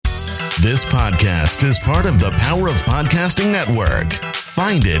This podcast is part of the Power of Podcasting Network.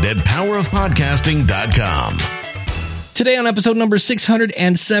 Find it at powerofpodcasting.com. Today on episode number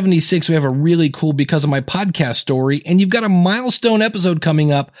 676, we have a really cool Because of My Podcast story, and you've got a milestone episode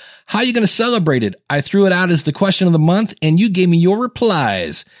coming up. How are you going to celebrate it? I threw it out as the question of the month, and you gave me your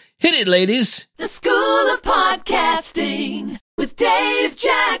replies. Hit it, ladies. The School of Podcasting with Dave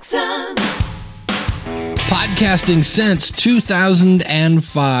Jackson. Podcasting since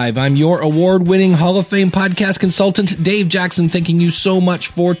 2005. I'm your award-winning Hall of Fame podcast consultant, Dave Jackson, thanking you so much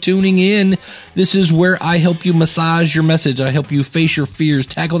for tuning in. This is where I help you massage your message. I help you face your fears,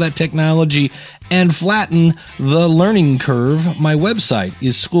 tackle that technology, and flatten the learning curve. My website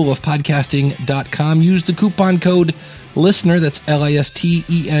is schoolofpodcasting.com. Use the coupon code LISTENER, that's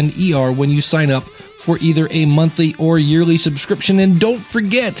LISTENER, when you sign up for either a monthly or yearly subscription. And don't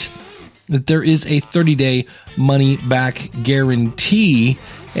forget that there is a 30-day money-back guarantee.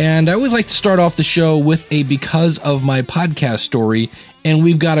 And I always like to start off the show with a Because of My Podcast story, and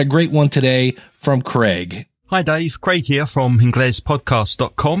we've got a great one today from Craig. Hi Dave, Craig here from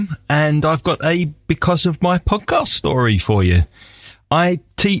inglespodcast.com, and I've got a Because of My Podcast story for you. I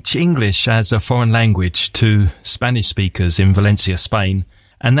teach English as a foreign language to Spanish speakers in Valencia, Spain,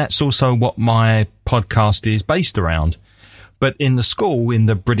 and that's also what my podcast is based around. But in the school, in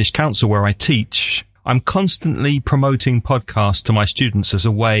the British Council where I teach, I'm constantly promoting podcasts to my students as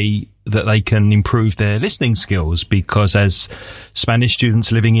a way that they can improve their listening skills, because as Spanish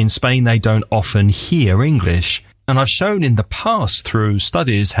students living in Spain, they don't often hear English. And I've shown in the past through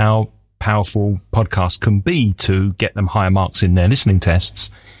studies how powerful podcasts can be to get them higher marks in their listening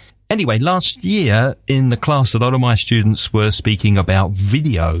tests. Anyway, last year in the class, a lot of my students were speaking about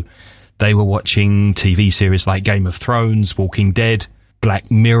video. They were watching TV series like Game of Thrones, Walking Dead, Black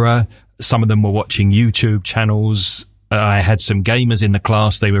Mirror. Some of them were watching YouTube channels. I had some gamers in the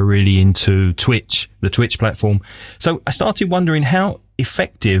class. They were really into Twitch, the Twitch platform. So I started wondering how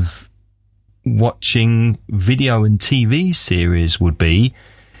effective watching video and TV series would be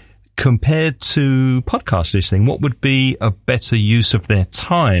compared to podcast listening. What would be a better use of their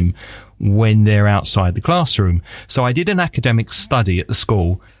time when they're outside the classroom? So I did an academic study at the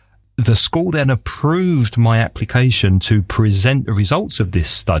school. The school then approved my application to present the results of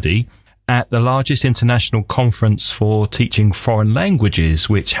this study at the largest international conference for teaching foreign languages,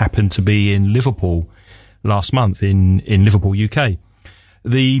 which happened to be in Liverpool last month in Liverpool, UK.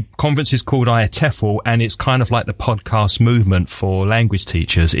 The conference is called IATEFL, and it's kind of like the podcast movement for language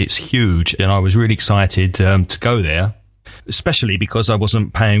teachers. It's huge, and I was really excited to go there, especially because I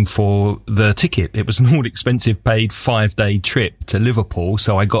wasn't paying for the ticket. It was an all-expensive paid 5-day trip to Liverpool,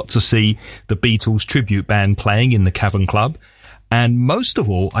 so I got to see the Beatles tribute band playing in the Cavern Club. And most of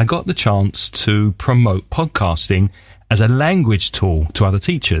all, I got the chance to promote podcasting as a language tool to other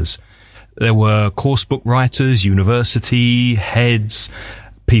teachers. There were coursebook writers, university heads,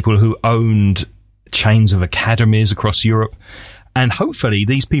 people who owned chains of academies across Europe. And hopefully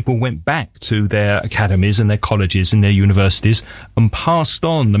these people went back to their academies and their colleges and their universities and passed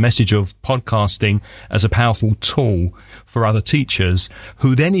on the message of podcasting as a powerful tool for other teachers,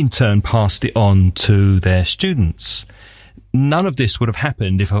 who then in turn passed it on to their students. None of this would have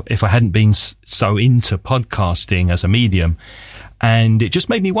happened if I hadn't been so into podcasting as a medium. And it just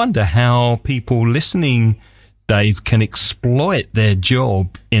made me wonder how people listening, Dave, can exploit their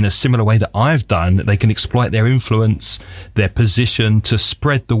job in a similar way that I've done. They can exploit their influence, their position to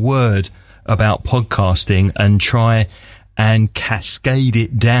spread the word about podcasting and try and cascade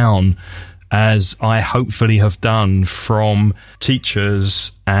it down, as I hopefully have done, from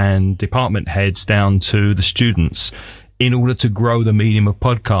teachers and department heads down to the students, in order to grow the medium of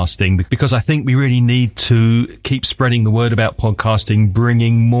podcasting, because I think we really need to keep spreading the word about podcasting,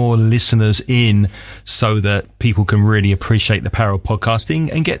 bringing more listeners in so that people can really appreciate the power of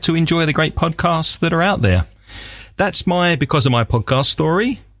podcasting and get to enjoy the great podcasts that are out there. That's my Because of My Podcast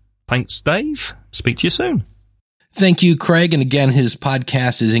story. Thanks, Dave. Speak to you soon. Thank you, Craig. And again, his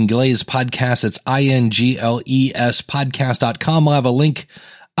podcast is Ingles Podcast. It's INGLES podcast.com. I'll have a link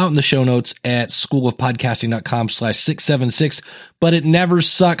out in the show notes at schoolofpodcasting.com/676. But it never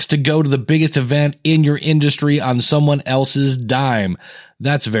sucks to go to the biggest event in your industry on someone else's dime.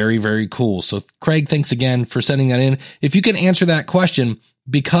 That's very, very cool. So Craig, thanks again for sending that in. If you can answer that question,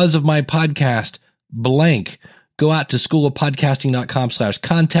 Because of My Podcast blank, go out to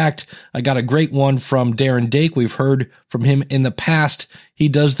schoolofpodcasting.com/contact. I got a great one from Darren Dake. We've heard from him in the past. He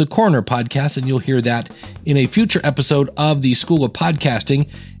does the Corner podcast, and you'll hear that in a future episode of the School of Podcasting.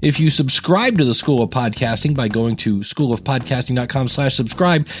 If you subscribe to the School of Podcasting by going to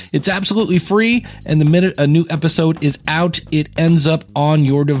schoolofpodcasting.com/subscribe, it's absolutely free. And the minute a new episode is out, it ends up on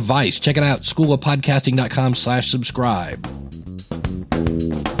your device. Check it out, schoolofpodcasting.com/subscribe.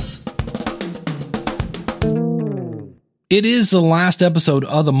 It is the last episode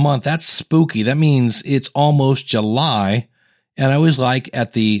of the month. That's spooky. That means it's almost July. And I always like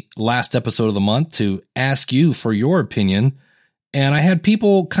at the last episode of the month to ask you for your opinion. And I had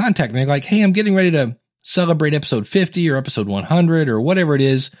people contact me like, hey, I'm getting ready to celebrate episode 50 or episode 100 or whatever it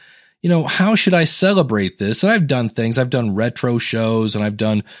is. You know, how should I celebrate this? And I've done things. I've done retro shows and I've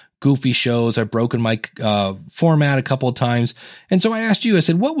done goofy shows. I've broken my format a couple of times. And so I asked you, I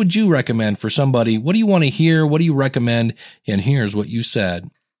said, what would you recommend for somebody? What do you want to hear? What do you recommend? And here's what you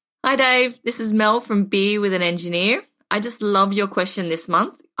said. Hi, Dave. This is Mel from Be With an Engineer. I just love your question this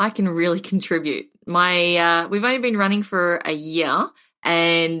month. I can really contribute. We've only been running for a year,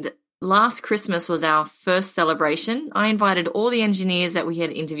 and last Christmas was our first celebration. I invited all the engineers that we had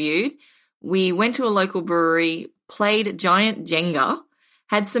interviewed. We went to a local brewery, played giant Jenga,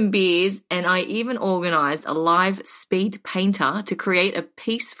 had some beers, and I even organized a live speed painter to create a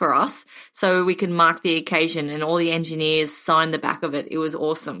piece for us so we could mark the occasion, and all the engineers signed the back of it. It was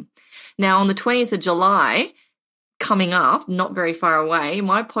awesome. Now, on the 20th of July, coming up, not very far away,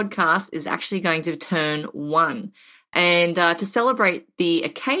 my podcast is actually going to turn 1. And to celebrate the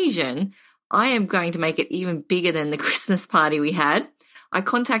occasion, I am going to make it even bigger than the Christmas party we had. I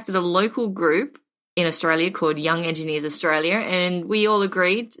contacted a local group in Australia called Young Engineers Australia, and we all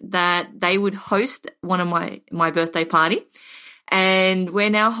agreed that they would host one of my birthday party. And we're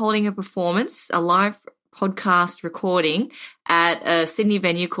now holding a performance, a live podcast recording at a Sydney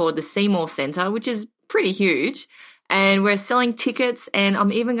venue called the Seymour Centre, which is pretty huge. And we're selling tickets, and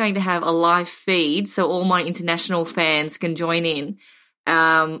I'm even going to have a live feed so all my international fans can join in.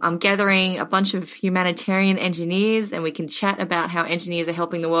 I'm gathering a bunch of humanitarian engineers, and we can chat about how engineers are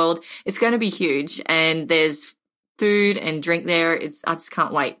helping the world. It's going to be huge, and there's food and drink there. I just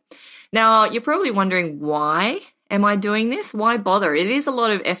can't wait. Now, you're probably wondering, why am I doing this? Why bother? It is a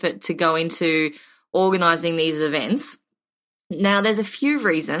lot of effort to go into organizing these events. Now, there's a few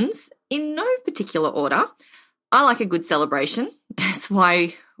reasons, in no particular order. I like a good celebration. That's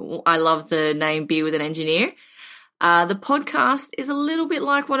why I love the name Be With an Engineer. The podcast is a little bit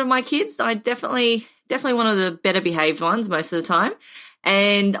like one of my kids. I definitely one of the better behaved ones most of the time.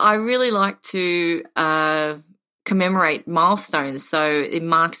 And I really like to commemorate milestones, so it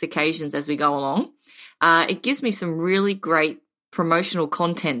marks occasions as we go along. It gives me some really great promotional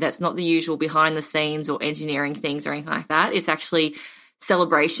content that's not the usual behind the scenes or engineering things or anything like that. It's actually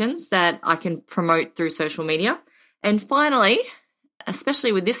celebrations that I can promote through social media. And finally,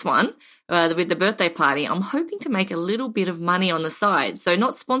 especially with this one, with the birthday party, I'm hoping to make a little bit of money on the side. So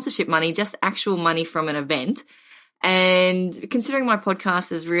not sponsorship money, just actual money from an event. And considering my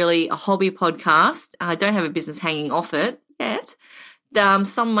podcast is really a hobby podcast, I don't have a business hanging off it yet.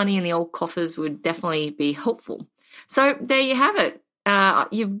 Some money in the old coffers would definitely be helpful. So there you have it.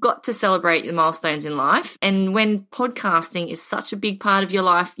 You've got to celebrate the milestones in life. And when podcasting is such a big part of your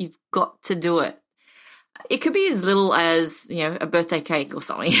life, you've got to do it. It could be as little as, a birthday cake or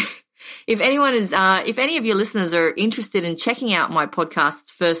something. If any of your listeners are interested in checking out my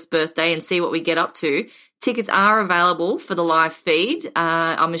podcast's first birthday and see what we get up to, tickets are available for the live feed.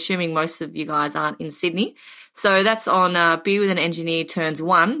 I'm assuming most of you guys aren't in Sydney. So that's on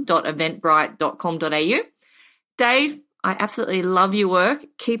bewithanengineerturns1.eventbrite.com.au. Dave, I absolutely love your work.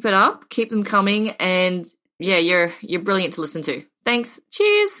 Keep it up. Keep them coming. And yeah, you're brilliant to listen to. Thanks.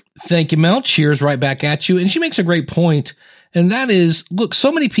 Cheers. Thank you, Mel. Cheers right back at you. And she makes a great point. And that is, look,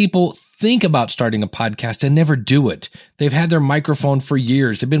 so many people think about starting a podcast and never do it. They've had their microphone for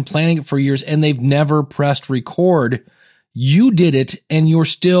years. They've been planning it for years and they've never pressed record. You did it and you're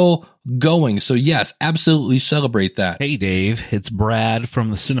still going. So yes, absolutely celebrate that. Hey, Dave, it's Brad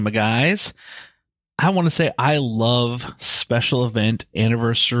from the Cinema Guys. I want to say I love special event,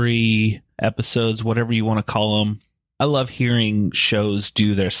 anniversary episodes, whatever you want to call them. I love hearing shows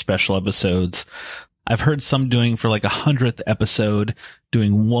do their special episodes. I've heard some doing for like 100th episode,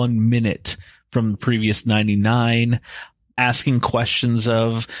 doing 1 minute from the previous 99, asking questions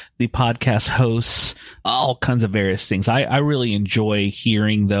of the podcast hosts, all kinds of various things. I really enjoy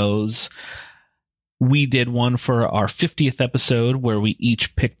hearing those. We did one for our 50th episode where we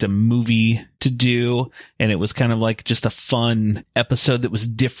each picked a movie to do, and it was kind of like just a fun episode that was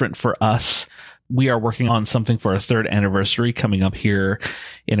different for us. We are working on something for our 3rd anniversary coming up here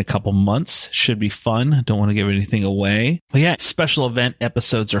in a couple months. Should be fun. Don't want to give anything away. But yeah, special event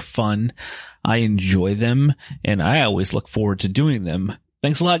episodes are fun. I enjoy them, and I always look forward to doing them.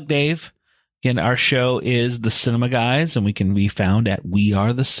 Thanks a lot, Dave. Again, our show is The Cinema Guys, and we can be found at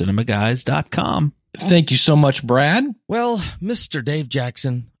wearethecinemagays.com. Thank you so much, Brad. Well, Mr. Dave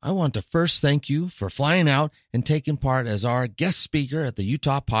Jackson, I want to first thank you for flying out and taking part as our guest speaker at the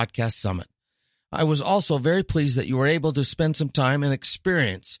Utah Podcast Summit. I was also very pleased that you were able to spend some time and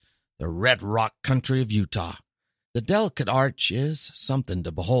experience the red rock country of Utah. The delicate arch is something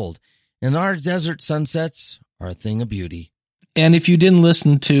to behold, and our desert sunsets are a thing of beauty. And if you didn't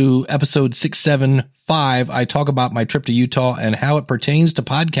listen to episode 675, I talk about my trip to Utah and how it pertains to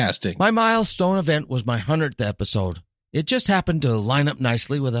podcasting. My Milestone event was my 100th episode. It just happened to line up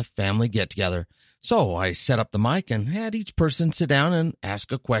nicely with a family get-together. So I set up the mic and had each person sit down and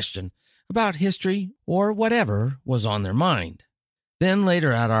ask a question about history or whatever was on their mind. Then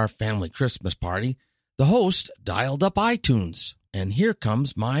later at our family Christmas party, the host dialed up iTunes, and here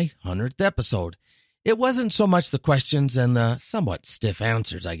comes my 100th episode. It wasn't so much the questions and the somewhat stiff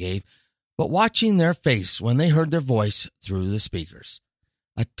answers I gave, but watching their face when they heard their voice through the speakers.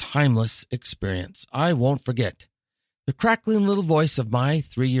 A timeless experience I won't forget. The crackling little voice of my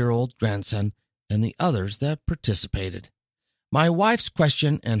 3-year-old grandson and the others that participated. My wife's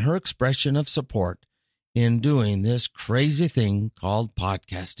question and her expression of support in doing this crazy thing called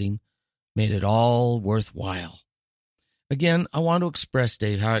podcasting made it all worthwhile. Again, I want to express,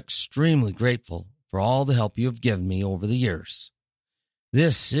 Dave, how extremely grateful for all the help you have given me over the years.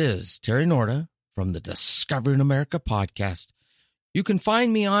 This is Terry Norda from the Discovering America podcast. You can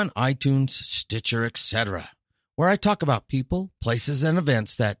find me on iTunes, Stitcher, etc., where I talk about people, places, and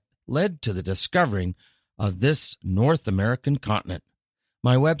events that led to the discovering of this North American continent.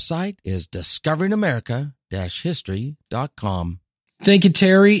 My website is discoveringamerica-history.com. Thank you,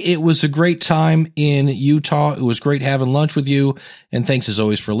 Terry. It was a great time in Utah. It was great having lunch with you, and thanks as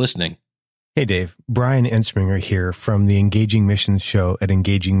always for listening. Hey, Dave. Brian Ensminger here from the Engaging Missions show at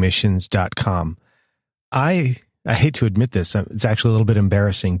engagingmissions.com. I hate to admit this. It's actually a little bit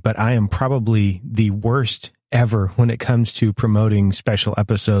embarrassing, but I am probably the worst ever when it comes to promoting special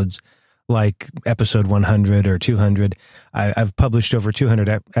episodes like episode 100 or 200. I've published over 200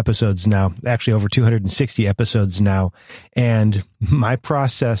 episodes now, actually over 260 episodes now. And my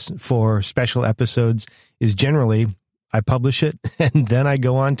process for special episodes is generally I publish it and then I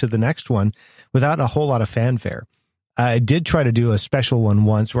go on to the next one without a whole lot of fanfare. I did try to do a special one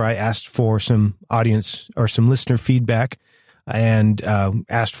once where I asked for some audience or some listener feedback and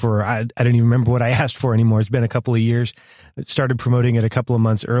asked for, I don't even remember what I asked for anymore. It's been a couple of years. I started promoting it a couple of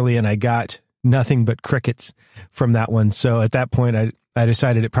months early and I got nothing but crickets from that one. So at that point, I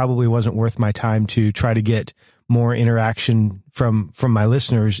decided it probably wasn't worth my time to try to get more interaction from my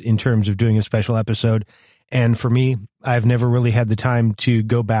listeners in terms of doing a special episode. And for me, I've never really had the time to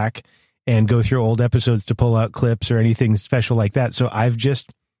go back and go through old episodes to pull out clips or anything special like that. So I've just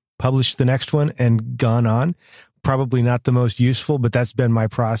published the next one and gone on. Probably not the most useful, but that's been my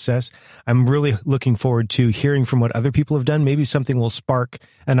process. I'm really looking forward to hearing from what other people have done. Maybe something will spark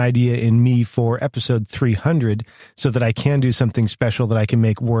an idea in me for episode 300 so that I can do something special that I can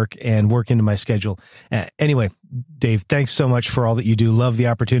make work and work into my schedule. Anyway, Dave, thanks so much for all that you do. Love the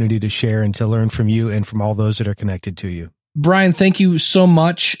opportunity to share and to learn from you and from all those that are connected to you. Brian, thank you so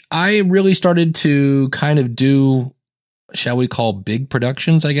much. I really started to kind of do, shall we call, big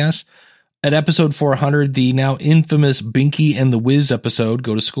productions, I guess. At episode 400, the now infamous Binky and the Wiz episode,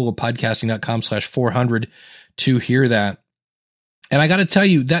 go to schoolofpodcasting.com/400 to hear that. And I got to tell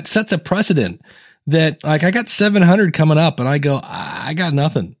you, that sets a precedent that, like, I got 700 coming up and I go, I got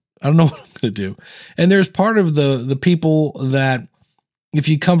nothing. I don't know what I'm going to do. And there's part of the people that, if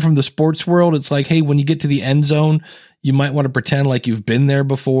you come from the sports world, it's like, hey, when you get to the end zone, you might want to pretend like you've been there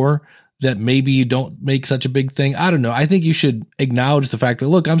before, that maybe you don't make such a big thing. I don't know. I think you should acknowledge the fact that,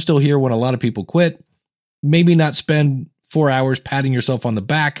 look, I'm still here when a lot of people quit. Maybe not spend 4 hours patting yourself on the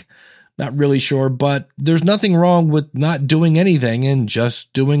back. Not really sure, but there's nothing wrong with not doing anything and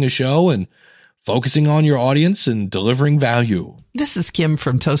just doing a show and focusing on your audience and delivering value. This is Kim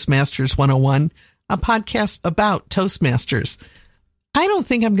from Toastmasters 101, a podcast about Toastmasters. I don't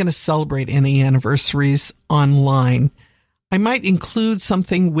think I'm going to celebrate any anniversaries online. I might include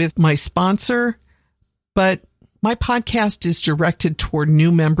something with my sponsor, but my podcast is directed toward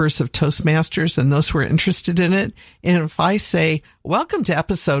new members of Toastmasters and those who are interested in it. And if I say, welcome to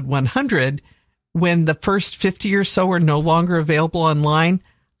episode 100, when the first 50 or so are no longer available online,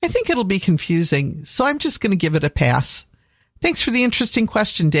 I think it'll be confusing, so I'm just going to give it a pass. Thanks for the interesting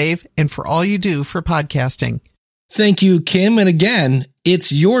question, Dave, and for all you do for podcasting. Thank you, Kim. And again,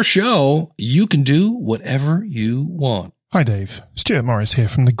 it's your show. You can do whatever you want. Hi, Dave. Stuart Morris here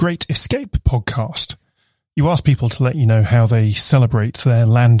from the Great Escape podcast. You asked people to let you know how they celebrate their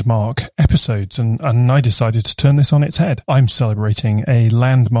landmark episodes, and I decided to turn this on its head. I'm celebrating a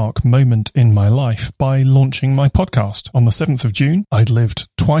landmark moment in my life by launching my podcast. On the 7th of June, I'd lived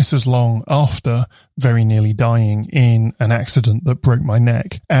twice as long after very nearly dying in an accident that broke my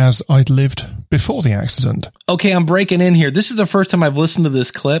neck as I'd lived before the accident. Okay, I'm breaking in here. This is the first time I've listened to this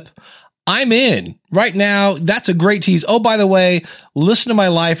clip. I'm in right now. That's a great tease. Oh, by the way, listen to my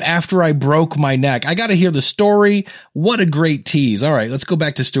life after I broke my neck. I got to hear the story. What a great tease. All right, let's go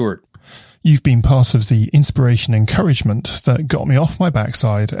back to Stuart. You've been part of the inspiration and encouragement that got me off my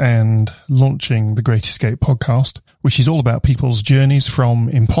backside and launching the Great Escape podcast, which is all about people's journeys from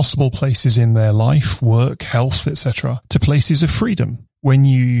impossible places in their life, work, health, etc., to places of freedom. When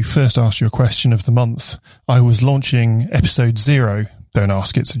you first asked your question of the month, I was launching episode 0. Don't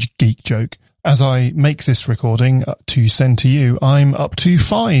ask, it's a geek joke. As I make this recording to send to you, I'm up to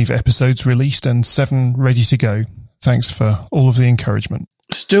 5 episodes released and 7 ready to go. Thanks for all of the encouragement.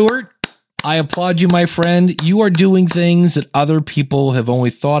 Stuart, I applaud you, my friend. You are doing things that other people have only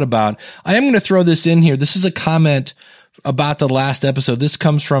thought about. I am going to throw this in here. This is a comment about the last episode. This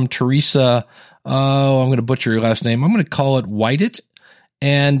comes from Teresa. I'm going to butcher your last name. I'm going to call it Whited.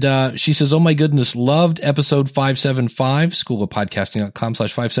 And she says, oh my goodness, loved episode 575,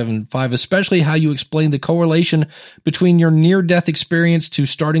 schoolofpodcasting.com/575, especially how you explain the correlation between your near-death experience to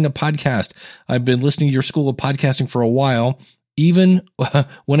starting a podcast. I've been listening to your School of Podcasting for a while, even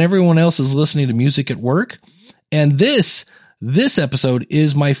when everyone else is listening to music at work. And this episode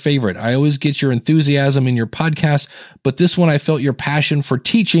is my favorite. I always get your enthusiasm in your podcast, but this one I felt your passion for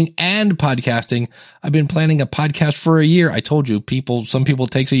teaching and podcasting. I've been planning a podcast for a year. I told you, some people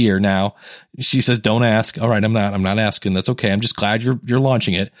it takes a year now. She says, don't ask. All right, I'm not asking. That's okay. I'm just glad you're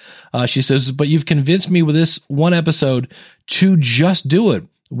launching it. She says, but you've convinced me with this one episode to just do it.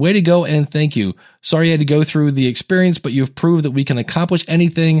 Way to go, and thank you. Sorry you had to go through the experience, but you've proved that we can accomplish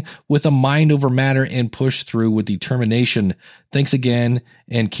anything with a mind over matter and push through with determination. Thanks again,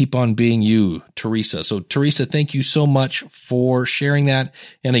 and keep on being you, Teresa. So, Teresa, thank you so much for sharing that.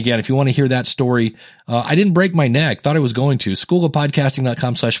 And again, if you want to hear that story, I didn't break my neck. Thought I was going to.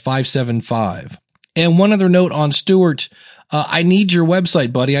 schoolofpodcasting.com/575. And one other note on Stuart. I need your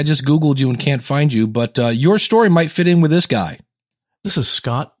website, buddy. I just Googled you and can't find you, but your story might fit in with this guy. This is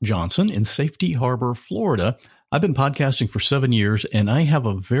Scott Johnson in Safety Harbor, Florida. I've been podcasting for 7 years, and I have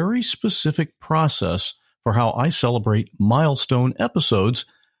a very specific process for how I celebrate milestone episodes.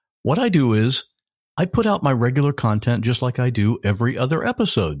 What I do is I put out my regular content just like I do every other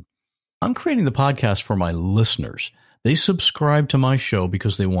episode. I'm creating the podcast for my listeners. They subscribe to my show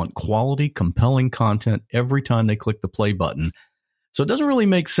because they want quality, compelling content every time they click the play button. So it doesn't really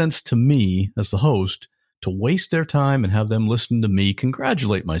make sense to me as the host to waste their time and have them listen to me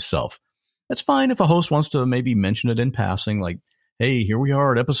congratulate myself. That's fine if a host wants to maybe mention it in passing, like, hey, here we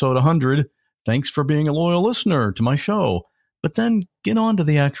are at episode 100. Thanks for being a loyal listener to my show. But then get on to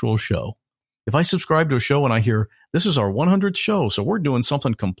the actual show. If I subscribe to a show and I hear, this is our 100th show, so we're doing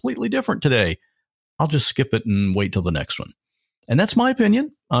something completely different today, I'll just skip it and wait till the next one. And that's my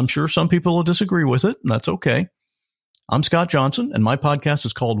opinion. I'm sure some people will disagree with it, and that's okay. I'm Scott Johnson, and my podcast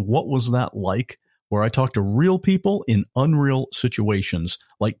is called What Was That Like?, where I talk to real people in unreal situations,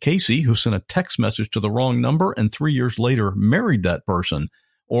 like Casey, who sent a text message to the wrong number and 3 years later married that person,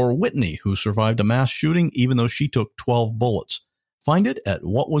 or Whitney, who survived a mass shooting even though she took 12 bullets. Find it at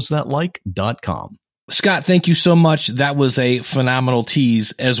whatwasthatlike.com. Scott, thank you so much. That was a phenomenal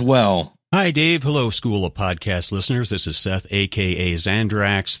tease as well. Hi, Dave. Hello, School of Podcast listeners. This is Seth, a.k.a.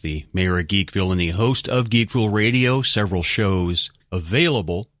 Zandrax, the mayor of Geekville and the host of Geekville Radio. Several shows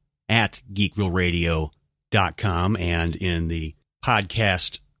available at geekvilleradio.com and in the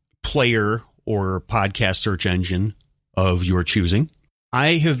podcast player or podcast search engine of your choosing.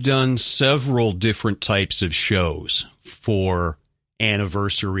 I have done several different types of shows for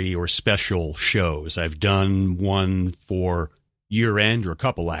anniversary or special shows. I've done one for year end, or a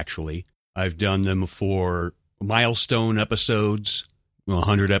couple actually. I've done them for milestone episodes,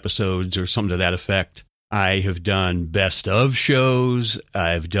 100 episodes or something to that effect. I have done best of shows.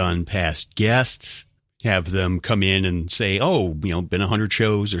 I've done past guests, have them come in and say, oh, been 100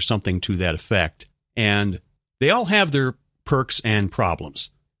 shows or something to that effect. And they all have their perks and problems.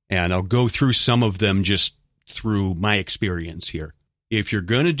 And I'll go through some of them just through my experience here. if you're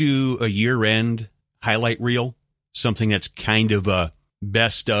going to do a year-end highlight reel, something that's kind of a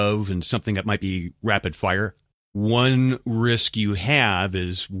best of and something that might be rapid fire, one risk you have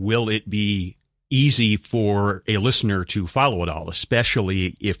is, will it be easy for a listener to follow it all,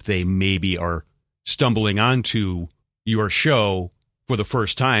 especially if they maybe are stumbling onto your show for the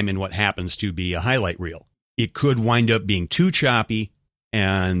first time in what happens to be a highlight reel? It could wind up being too choppy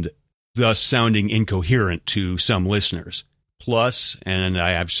and thus sounding incoherent to some listeners. Plus, and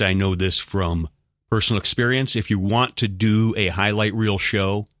I know this from personal experience, if you want to do a highlight reel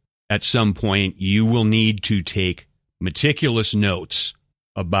show, at some point you will need to take meticulous notes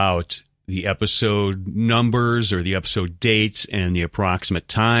about the episode numbers or the episode dates and the approximate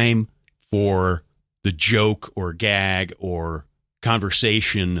time for the joke or gag or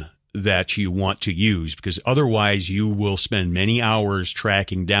conversation that you want to use, because otherwise you will spend many hours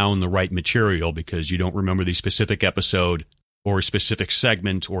tracking down the right material because you don't remember the specific episode or specific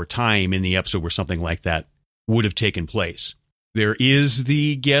segment or time in the episode where something like that would have taken place. There is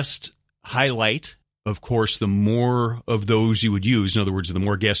the guest highlight. Of course, the more of those you would use, in other words, the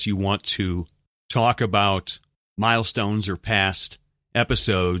more guests you want to talk about milestones or past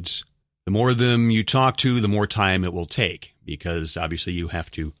episodes, the more of them you talk to, the more time it will take, because obviously you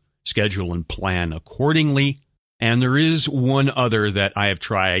have to schedule and plan accordingly. And there is one other that I have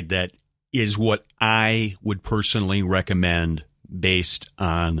tried that is what I would personally recommend based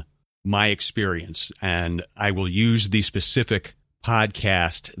on my experience. And I will use the specific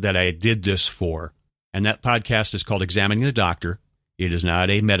podcast that I did this for. And that podcast is called Examining the Doctor. It is not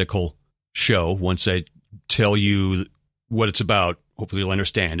a medical show. Once I tell you what it's about, hopefully you'll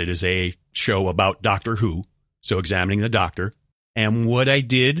understand. It is a show about Doctor Who. So Examining the Doctor. And what I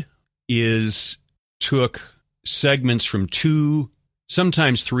did is took segments from 2,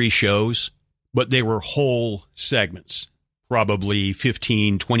 sometimes 3 shows, but they were whole segments, probably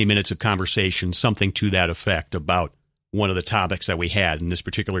 15, 20 minutes of conversation, something to that effect about one of the topics that we had. In this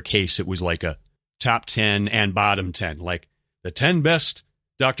particular case, it was like a top 10 and bottom 10, like the 10 best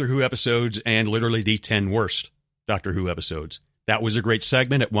Doctor Who episodes and literally the 10 worst Doctor Who episodes. That was a great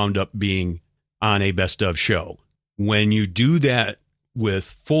segment. It wound up being on a best of show. When you do that with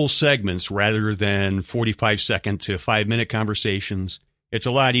full segments rather than 45-second to 5-minute conversations, it's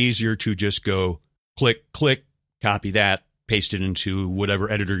a lot easier to just go click, click, copy that, paste it into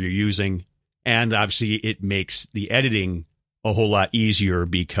whatever editor you're using. And obviously it makes the editing a whole lot easier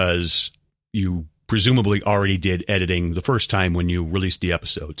because you presumably already did editing the first time when you released the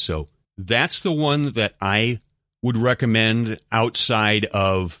episode. So that's the one that I would recommend outside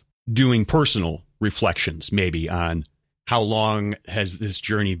of doing personal reflections, maybe on how long has this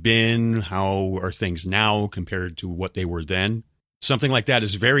journey been? How are things now compared to what they were then? Something like that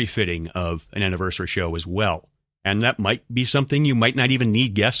is very fitting of an anniversary show as well. And that might be something you might not even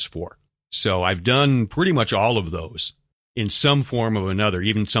need guests for. So I've done pretty much all of those in some form or another.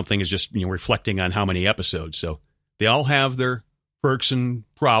 Even something is just, reflecting on how many episodes. So they all have their perks and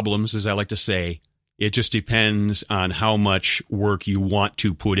problems, as I like to say. It just depends on how much work you want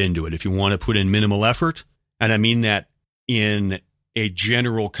to put into it. If you want to put in minimal effort, and I mean that in a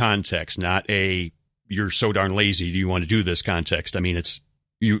general context, not a you're so darn lazy, do you want to do this context? I mean, it's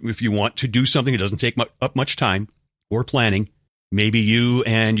if you want to do something that doesn't take up much time or planning, maybe you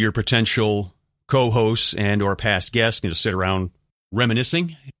and your potential co-hosts and or past guests can just sit around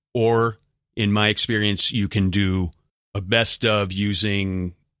reminiscing. Or in my experience, you can do a best of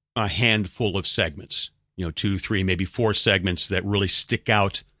using a handful of segments, 2, 3, maybe 4 segments that really stick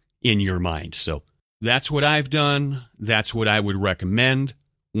out in your mind. So that's what I've done. That's what I would recommend.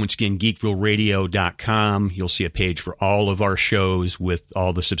 Once again, geekvilleradio.com. You'll see a page for all of our shows with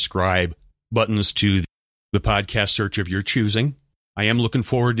all the subscribe buttons to the podcast search of your choosing. I am looking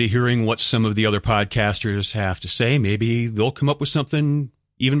forward to hearing what some of the other podcasters have to say. Maybe they'll come up with something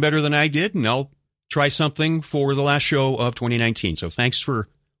even better than I did, and I'll try something for the last show of 2019. So thanks for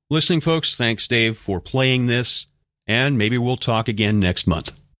listening, folks. Thanks, Dave, for playing this, and maybe we'll talk again next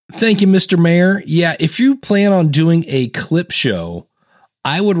month. Thank you, Mr. Mayor. Yeah, if you plan on doing a clip show,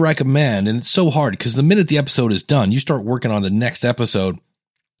 I would recommend, and it's so hard because the minute the episode is done, you start working on the next episode.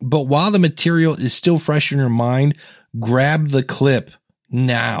 But while the material is still fresh in your mind, grab the clip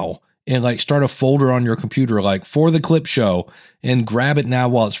now and start a folder on your computer, for the clip show, and grab it now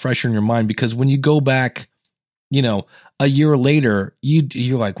while it's fresh in your mind. Because when you go back, a year later,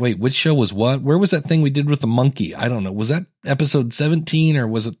 you're like, wait, which show was what? Where was that thing we did with the monkey? I don't know. Was that episode 17 or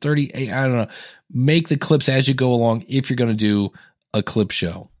was it 38? I don't know. Make the clips as you go along if you're going to do a clip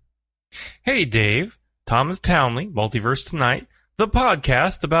show. Hey, Dave. Thomas Townley, Multiverse Tonight, the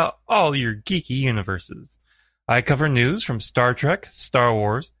podcast about all your geeky universes. I cover news from Star Trek, Star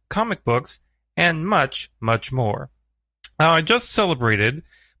Wars, comic books, and much, much more. Now, I just celebrated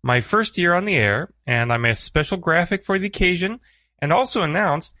my first year on the air, and I made a special graphic for the occasion, and also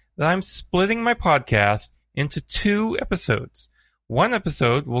announced that I'm splitting my podcast into 2 episodes. One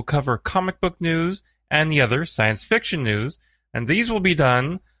episode will cover comic book news, and the other science fiction news, and these will be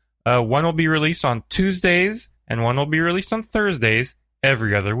done. One will be released on Tuesdays, and one will be released on Thursdays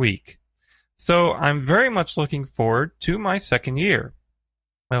every other week. So I'm very much looking forward to my second year.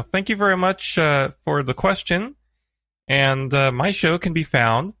 Well, thank you very much for the question. And my show can be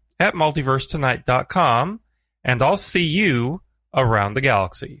found at multiversetonight.com. And I'll see you around the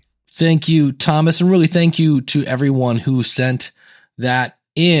galaxy. Thank you, Thomas. And really thank you to everyone who sent that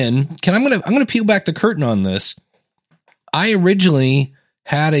in. I'm going to peel back the curtain on this. I originally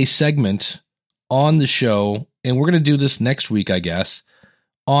had a segment on the show, and we're going to do this next week, I guess,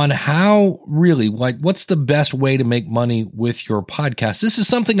 on how really, what's the best way to make money with your podcast. This is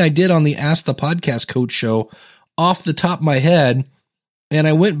something I did on the Ask the Podcast Coach show off the top of my head. And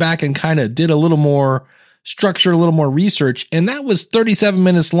I went back and kind of did a little more structure, a little more research. And that was 37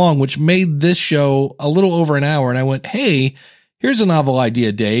 minutes long, which made this show a little over an hour. And I went, hey, here's a novel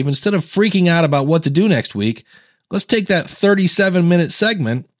idea, Dave. Instead of freaking out about what to do next week, let's take that 37-minute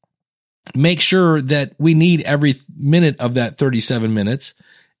segment, make sure that we need every minute of that 37 minutes,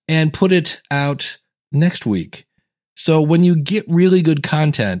 and put it out next week. So when you get really good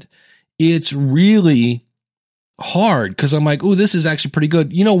content, it's really hard because I'm like, oh, this is actually pretty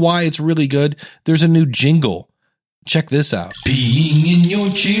good. You know why it's really good? There's a new jingle. Check this out. Peeing in your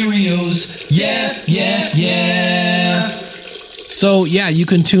Cheerios. Yeah, yeah, yeah. So yeah, you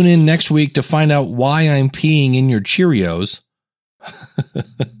can tune in next week to find out why I'm peeing in your Cheerios.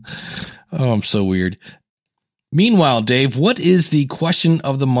 Oh, I'm so weird. Meanwhile, Dave, what is the question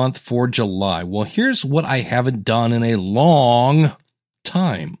of the month for July? Well, here's what I haven't done in a long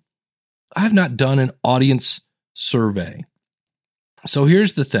time. I have not done an audience survey. So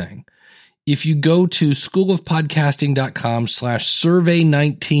here's the thing. If you go to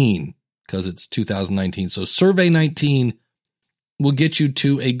schoolofpodcasting.com/survey19, because it's 2019, so survey 19 will get you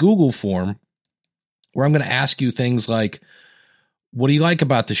to a Google form where I'm going to ask you things like, what do you like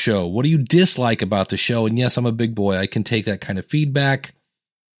about the show? What do you dislike about the show? And yes, I'm a big boy. I can take that kind of feedback.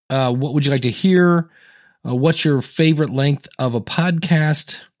 What would you like to hear? What's your favorite length of a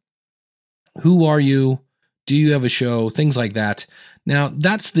podcast? Who are you? Do you have a show? Things like that. Now,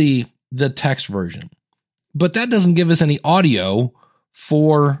 that's the text version. But that doesn't give us any audio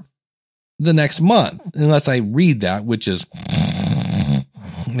for the next month, unless I read that, which is,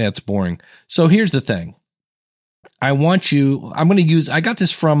 that's boring. So here's the thing. I got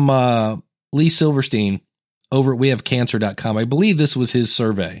this from Lee Silverstein over at wehavecancer.com. I believe this was his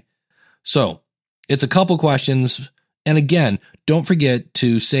survey. So it's a couple questions. And again, don't forget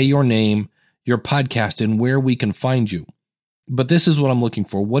to say your name, your podcast, and where we can find you. But this is what I'm looking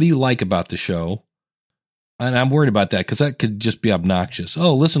for. What do you like about the show? And I'm worried about that because that could just be obnoxious.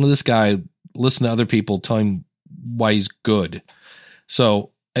 Oh, listen to this guy. Listen to other people tell him why he's good. So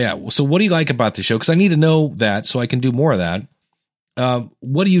yeah. So what do you like about the show? Because I need to know that so I can do more of that.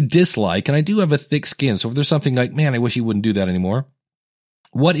 What do you dislike? And I do have a thick skin. So if there's something like, man, I wish you wouldn't do that anymore.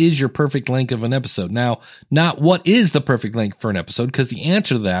 What is your perfect length of an episode? Now, not what is the perfect length for an episode, because the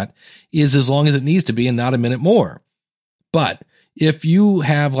answer to that is as long as it needs to be and not a minute more. But if you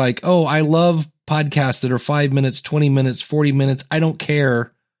have like, oh, I love podcasts that are 5 minutes, 20 minutes, 40 minutes, I don't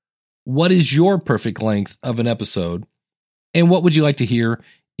care. What is your perfect length of an episode? And what would you like to hear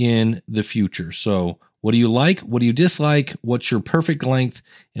in the future? So what do you like? What do you dislike? What's your perfect length?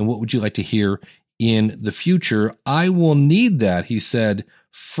 And what would you like to hear in the future? I will need that, he said,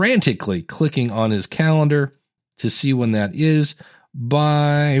 frantically clicking on his calendar to see when that is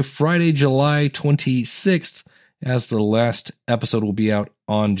by Friday, July 26th, as the last episode will be out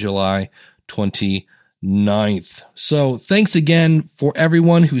on July 29th. So thanks again for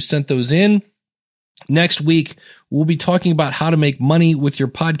everyone who sent those in. Next week, we'll be talking about how to make money with your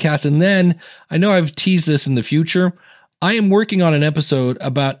podcast. And then I know I've teased this in the future. I am working on an episode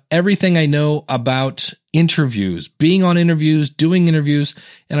about everything I know about interviews, being on interviews, doing interviews.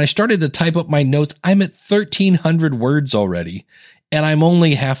 And I started to type up my notes. I'm at 1,300 words already, and I'm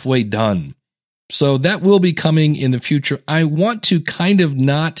only halfway done. So that will be coming in the future. I want to kind of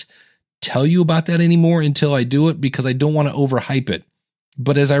not tell you about that anymore until I do it because I don't want to overhype it.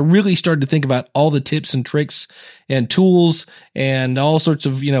 But as I really started to think about all the tips and tricks and tools and all sorts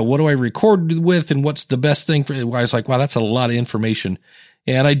of, what do I record with and what's the best thing for it, I was like, wow, that's a lot of information.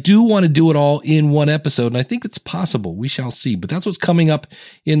 And I do want to do it all in one episode. And I think it's possible. We shall see. But that's what's coming up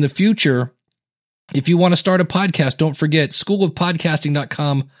in the future. If you want to start a podcast, don't forget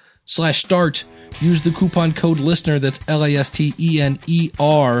schoolofpodcasting.com/start. Use the coupon code LISTENER. That's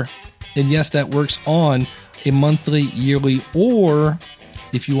LISTENER. And yes, that works on a monthly, yearly, or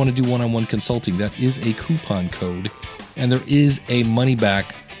if you want to do one-on-one consulting, that is a coupon code. And there is a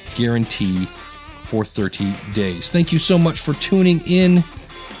money-back guarantee for 30 days. Thank you so much for tuning in.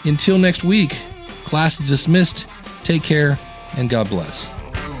 Until next week, class is dismissed. Take care, and God bless.